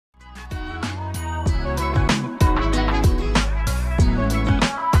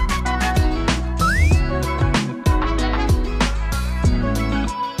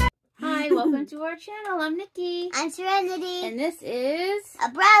our channel. I'm Nikki. I'm Serenity. And this is a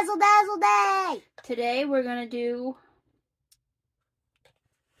Brazzle Dazzle Day. Today we're going to do...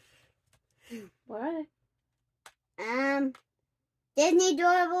 What are they? Disney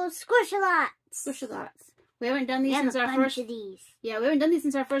Adorable Squish'Alots. Squish'Alots. We haven't done these since our first... of these. Yeah, we haven't done these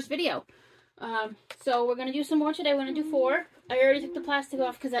since our first video. So we're going to do some more today. We're going to do 4. I already took the plastic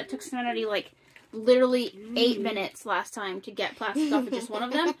off because that took Serenity like literally 8 minutes last time to get plastic off of just one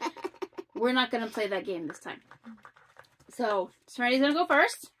of them. We're not going to play that game this time. So, Serenity's going to go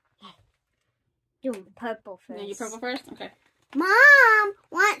first. Do purple first. You do purple first? Okay. Mom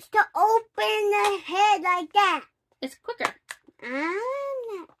wants to open the head like that. It's quicker. I'm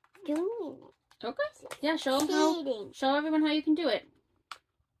not doing it. Okay. Yeah, show everyone how you can do it.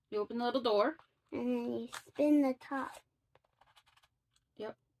 You open the little door. And then you spin the top.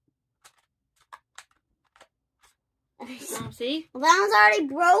 Yep. See? Well, that one's already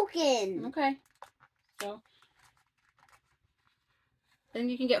broken. Okay. So then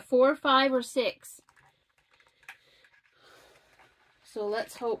you can get 4, 5, or 6. So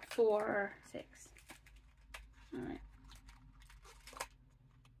let's hope for 6. All right.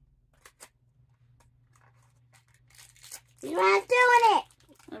 You're not doing it.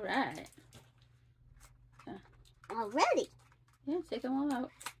 All right. Already? Yeah, take them all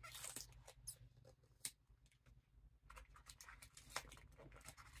out.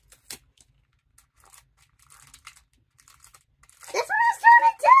 This one is doing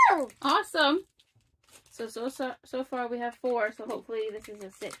it too. Awesome. So far we have 4. So hopefully this is a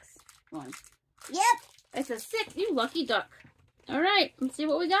 6th one. Yep. It's a 6. You lucky duck. All right. Let's see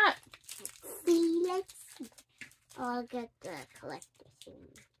what we got. Let's see. I'll get the collector thing.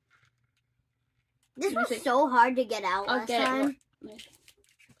 This was so hard to get out last time.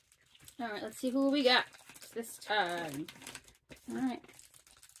 All right, let's see who we got this time. All right.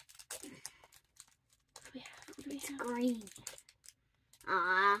 What do we have? Green.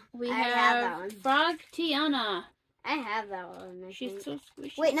 We I have that one. Frog Tiana. I have that one. She's so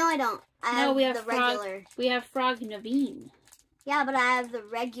squishy. Wait, no, I don't. We have the Frog, regular. We have Frog Naveen. Yeah, but I have the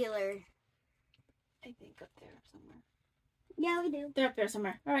regular. I think up there somewhere. Yeah, we do. They're up there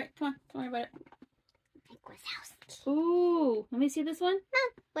somewhere. All right, come on. Don't worry about it. Ooh, let me see this one.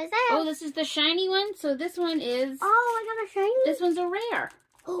 What's that? Oh, this is the shiny one. So this one is... Oh, I got a shiny? This one's a rare.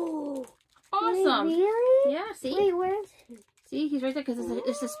 Oh. Awesome. Wait, really? Yeah, see? Wait, where is he? See, he's right there because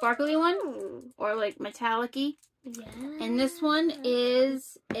it's a sparkly one. Or like metallic-y. Yeah. And this one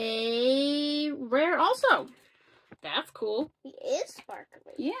is a rare also. That's cool. He is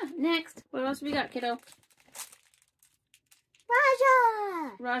sparkly. Yeah, next. What else we got, kiddo?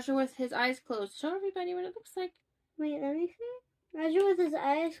 Raja! Raja with his eyes closed. Show everybody what it looks like. Wait, let me see. Raja with his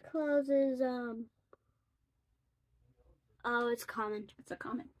eyes closed is, oh, it's common. It's a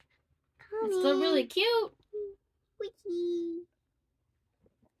common. It's still really cute. Wiki.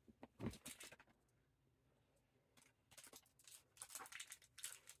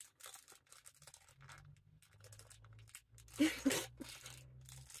 It's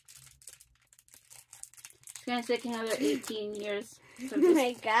going to take another 18 years. So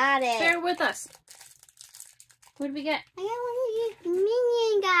I got it. Bear with us. What did we get? I got one of these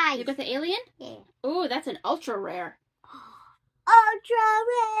minion guys. You got the alien? Yeah. Oh, that's an ultra rare. Ultra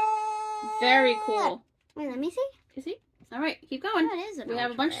rare. Very cool. Wait, let me see. You see? All right, keep going. Oh, it is we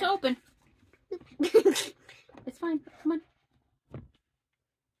have a bunch to open. It's fine. Come on.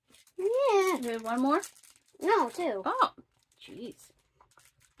 Yeah. Do we have one more? No, 2. Oh, jeez.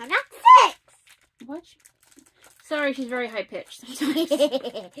 I got 6. What? Sorry, she's very high pitched.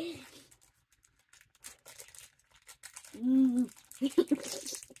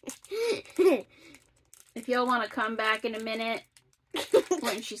 If y'all want to come back in a minute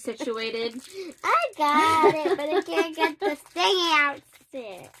when she's situated. I got it, but I can't get the thing out.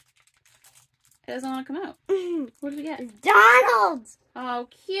 It doesn't want to come out. What did we get? It's Donald's. Oh,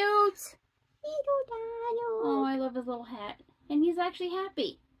 cute. Little Donald. Oh, I love his little hat. And he's actually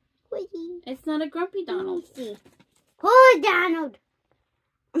happy. Wiggy. It's not a grumpy Donald. Let me see. Who is Donald?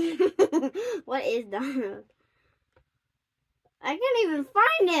 What is Donald? I can't even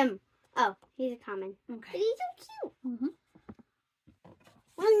find him. Oh, he's a common. Okay. But he's so cute.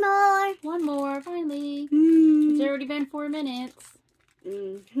 One more. One more, finally. It's already been 4 minutes.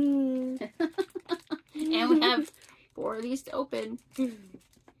 And we have 4 of these to open. Let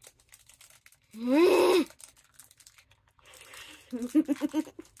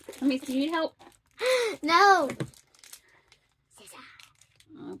me see. You need help? No.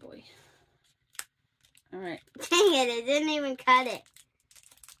 Oh, boy. All right. Dang it, it didn't even cut it.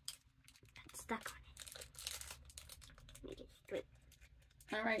 Got stuck on it. Make it straight.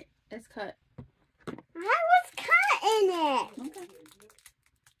 All right, it's cut. it. Okay.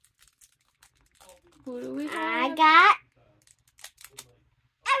 Who do we have? I got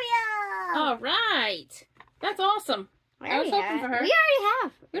Ariel. All right. That's awesome. I was hoping for her. We already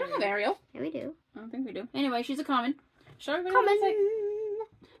have. We don't have Ariel. Yeah, we do. I don't think we do. Anyway, she's a common. Show everybody Common. what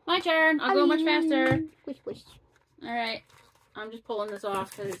it's like. My turn. I'll go much faster. Squish, squish. All right. I'm just pulling this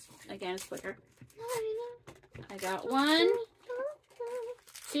off because, again, it's quicker. I got 1,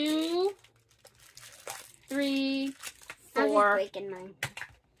 2, 3, 4. I'm just breaking mine.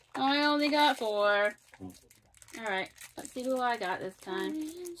 I only got 4. All right. Let's see who I got this time.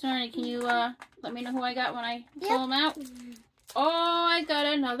 Serenity, can you let me know who I got when I pull them out? Oh, I got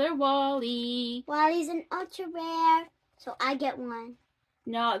another Wally. Wally's an ultra rare, so I get one.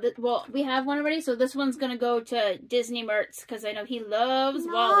 No, well, we have one already, so this one's going to go to Disney Mertz because I know he loves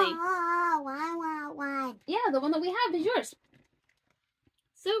Wally. Why? Yeah, the one that we have is yours.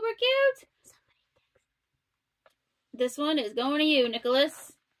 Super cute. This one is going to you,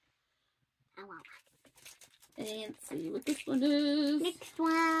 Nicholas. I want And let's see what this one is. Next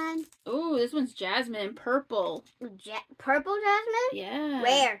one. Oh, this one's Jasmine, purple. Purple Jasmine? Yeah.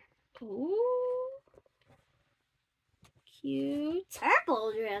 Rare. Ooh. Cute.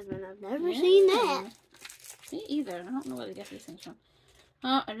 Purple Jasmine. I've never seen that. Me either. I don't know where they get these things from.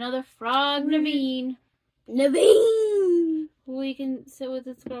 Oh, another frog, Naveen. Naveen. Who he can sit with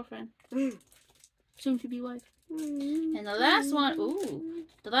his girlfriend. Soon to be wife. And the last one, ooh.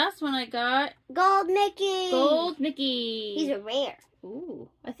 The last one I got. Gold Mickey. Gold Mickey. He's a rare. Ooh.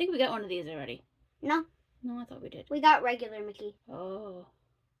 I think we got one of these already. No. No, I thought we did. We got regular Mickey. Oh.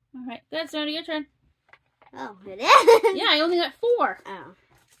 Alright. That's Sony, your turn. Oh, it is? Yeah, I only got 4. Oh.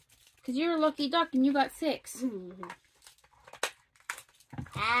 Because you're a lucky duck and you got 6.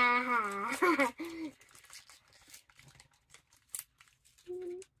 Ah.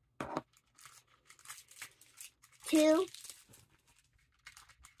 2.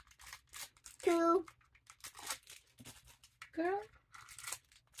 2. Girl.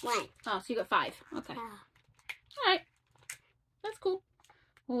 1. Oh, so you got 5. Okay. Oh. Alright. That's cool.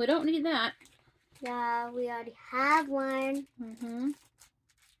 Well, we don't need that. Yeah, we already have one. Mm-hmm.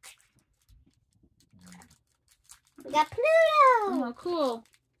 We got Pluto. Oh, cool.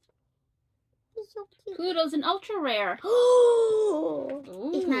 He's so cute. Pluto's an ultra rare. Oh,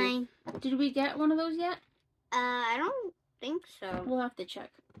 it's Ooh. mine. Did we get one of those yet? I don't think so. We'll have to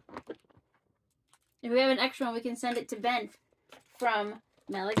check. If we have an extra one, we can send it to Ben from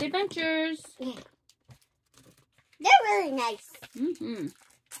Melody Adventures. Yeah. They're really nice. Mm-hmm.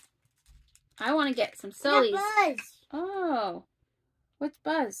 I want to get some We Sullys. got Buzz. Oh. What's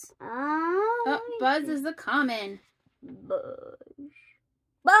Buzz? Oh, Oh, Buzz is the common. Buzz.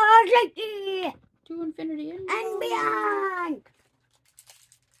 Buzz Lightyear To infinity and beyond.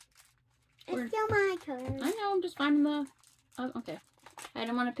 Where- It's still my turn. I know, I'm just finding the... Oh, okay. I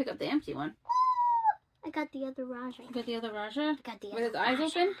didn't want to pick up the empty one. I got the other Raja. You got the other Raja? I got the With other his eyes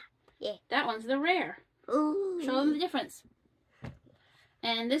Raja. open? Yeah. That one's the rare. Ooh. Show them the difference.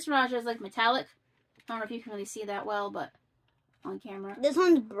 And this Raja is like metallic. I don't know if you can really see that well, but on camera. This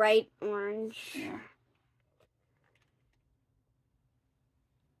one's bright orange. Yeah.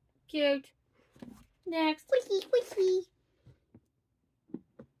 Cute. Next. Squishy, squishy.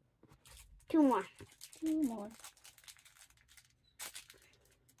 2 more. 2 more.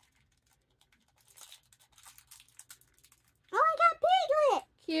 Oh, I got Piglet.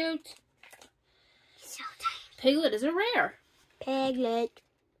 Cute. So tiny. Piglet is a rare. Piglet.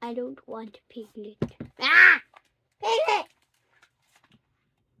 I don't want Piglet. Ah! Piglet!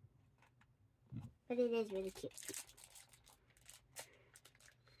 But it is really cute.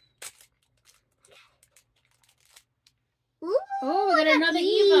 Ooh, Oh, we got I another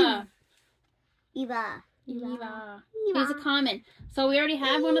Eve. Eva. Eva. Eva. He's a common. So we already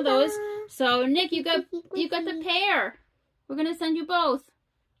have one of those. So Nick, you got the pair. We're gonna send you both.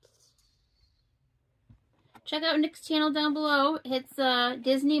 Check out Nick's channel down below. It's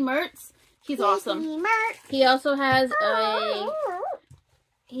Disney Mertz. He's awesome. He also has an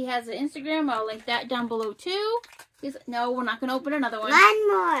Instagram. I'll link that down below too. No, we're not gonna open another one. One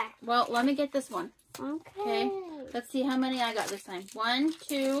more. Well, let me get this one. Okay. Let's see how many I got this time. 1,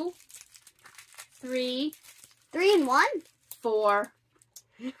 2, 3, 3 and 1. 4.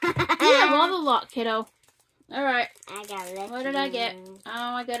 You have all the luck, kiddo. All right. I got it. What did I get? Oh,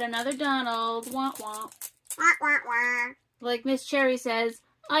 I got another Donald. Womp womp. Wah, wah, wah. Like Miss Cherry says,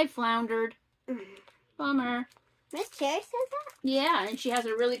 I floundered. Bummer. Miss Cherry says that? Yeah, and she has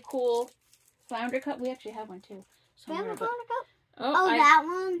a really cool flounder cup. We actually have one too. We have a somewhere, but- flounder cup? Oh, Oh, that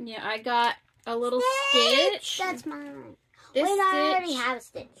one? yeah, I got a little Stitch. That's mine. This Wait, I already Stitch, have a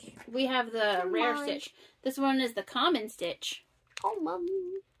Stitch. we have the Come rare on. Stitch. This one is the common Stitch. Oh, Mom.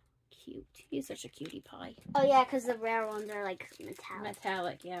 Cute. He's such a cutie pie. Oh, yeah, because the rare ones are like metallic.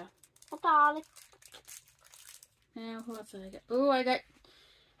 Metallic, yeah. Metallic. Now, who else did I get? Oh, I got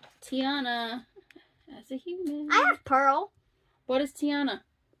Tiana as a human. I have Pearl. What is Tiana?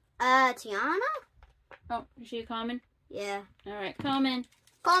 Tiana? Oh, is she a common? Yeah. Alright, common.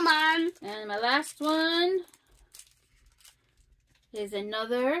 Come on. And my last one is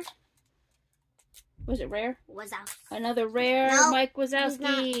another. Was it rare? Wazowski. Another rare No, Mike He's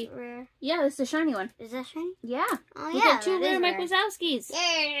Wazowski. not rare. Yeah, this is a shiny one. Is that shiny? Yeah. Oh, We yeah. got two that rare is Mike Wazowskis.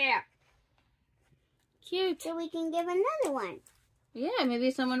 Yeah. Cute. So we can give another one. Yeah,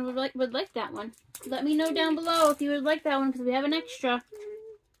 maybe someone would like that one. Let me know down below if you would like that one because we have an extra.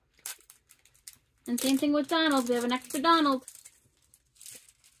 And same thing with Donald. We have an extra Donald.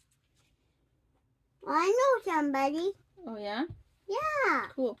 Well, I know somebody. Oh yeah? Yeah.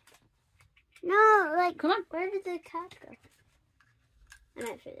 Cool. No, like, Come on. where did the cat go? I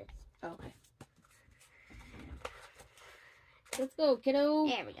meant for this. Okay. Let's go, kiddo.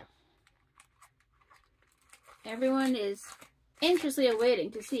 There we go. Everyone is anxiously awaiting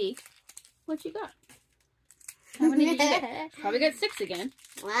to see what you got. How many did you get? Probably got 6 again.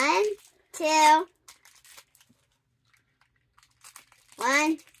 1, 2.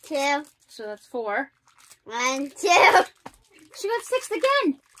 1, 2. So that's 4. 1, 2. She got 6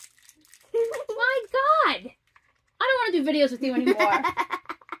 again. My God. I don't want to do videos with you anymore. I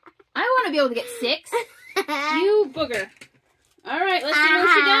want to be able to get 6. You booger. All right, let's see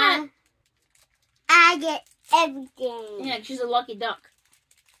what she got. I get everything. Yeah, she's a lucky duck.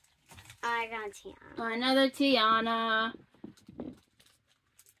 I got Tiana. Another Tiana.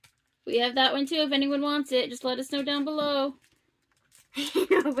 We have that one too. If anyone wants it, just let us know down below.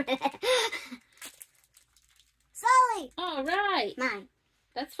 Sully! All right. Mine.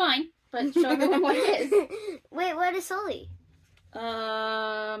 That's fine. But show everyone what it is. Wait, what is Sully?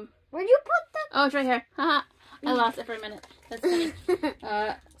 Where'd you put them? Oh, it's right here. Haha. I lost it for a minute. That's funny.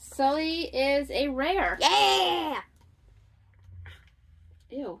 Sully is a rare. Yeah!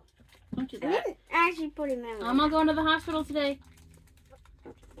 Ew. Don't do I that. didn't actually put him in. I'm all going to the hospital today.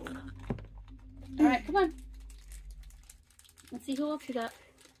 Alright, come on. Let's see who else we got.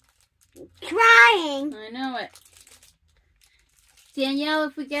 Crying! I know it. Danielle,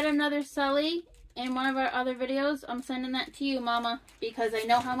 if we get another Sully in one of our other videos, I'm sending that to you, Mama. Because I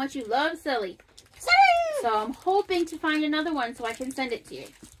know how much you love Sully. So I'm hoping to find another one so I can send it to you.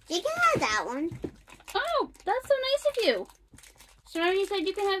 You can have that one. Oh, that's so nice of you. Serenity said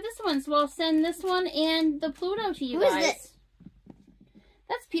you can have this one, so I'll send this one and the Pluto to you Who is guys. this?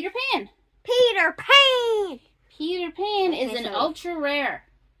 That's Peter Pan. Peter Pan! Peter Pan Okay, is an sorry. ultra rare.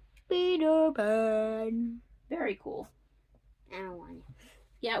 Peter Pan. Very cool. I don't want it.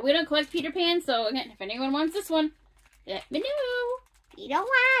 Yeah, we don't collect Peter Pan, so again, if anyone wants this one, let me know. You don't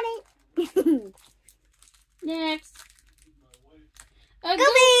want it. Next. A Goofy!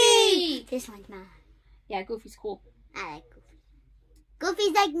 Goofy! This one's mine. Yeah, Goofy's cool. I like Goofy.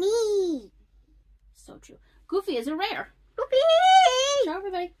 Goofy's like me. So true. Goofy is a rare. Goofy! Show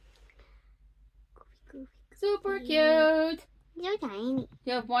everybody. Goofy. Super cute. So tiny.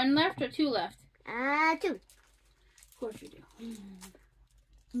 You have 1 left or 2 left? 2. Of course you do.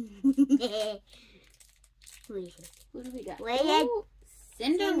 Who is it? Who do we got? Wait. Ooh,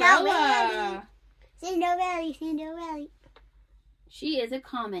 Cinderella. Cinderella. She is a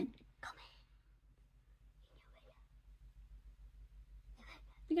common.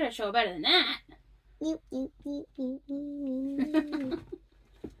 You gotta show better than that.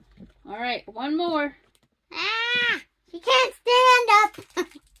 All right, 1 more. Ah! She can't stand up.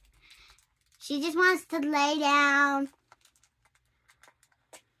 She just wants to lay down.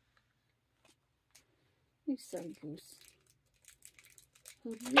 You silly goose.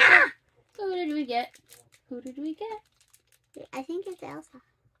 Who did we get? Who did we get? Who did we get? I think it's Elsa.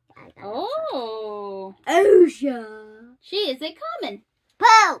 I got Oh, Elsa. she is a common.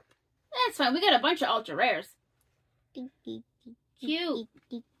 Poop. That's fine. We got a bunch of ultra rares. Cute.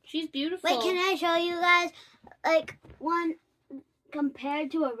 She's beautiful. Wait, can I show you guys like one compared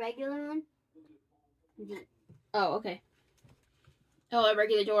to a regular one? Oh, okay. Oh, a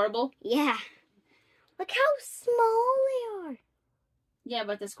regular adorable. Yeah. Look how small they are. Yeah,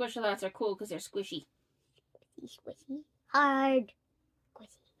 but the Squish'Alots are cool because they're squishy. Squishy. Hard.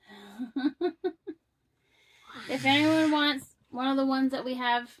 Squishy. If anyone wants one of the ones that we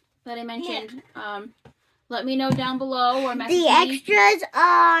have that I mentioned, let me know down below or message The me. extras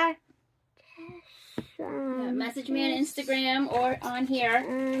are. Message me on Instagram or on here.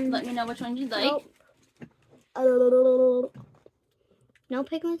 Let me know which one you'd like. Nope. No,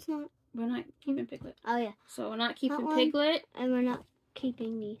 Piglet's not. We're not keeping Piglet. Oh, yeah. So we're not keeping one. Piglet. And we're not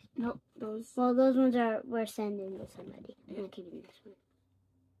keeping these. Nope, those. Well, those ones we're sending to somebody. We're not keeping this one.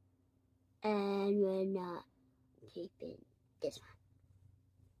 And we're not keeping this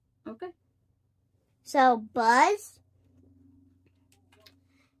one. Okay. So, Buzz,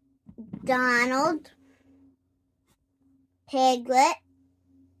 Donald, Piglet,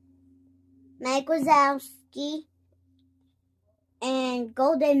 Mike Wazowski, and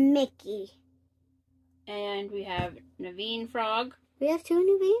Golden Mickey. And we have Naveen Frog. We have 2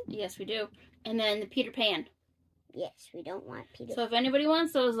 Naveen? Yes, we do. And then the Peter Pan. Yes, we don't want Peter. So if anybody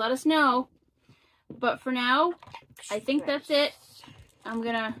wants those, let us know. But for now, I think that's it. I'm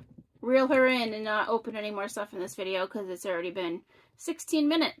going to reel her in and not open any more stuff in this video because it's already been 16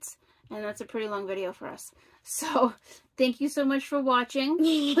 minutes. And that's a pretty long video for us. So thank you so much for watching.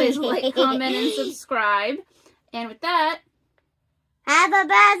 Please like, comment, and subscribe. And with that, have a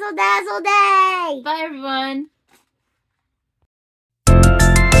Basil Dazzle Day! bye everyone.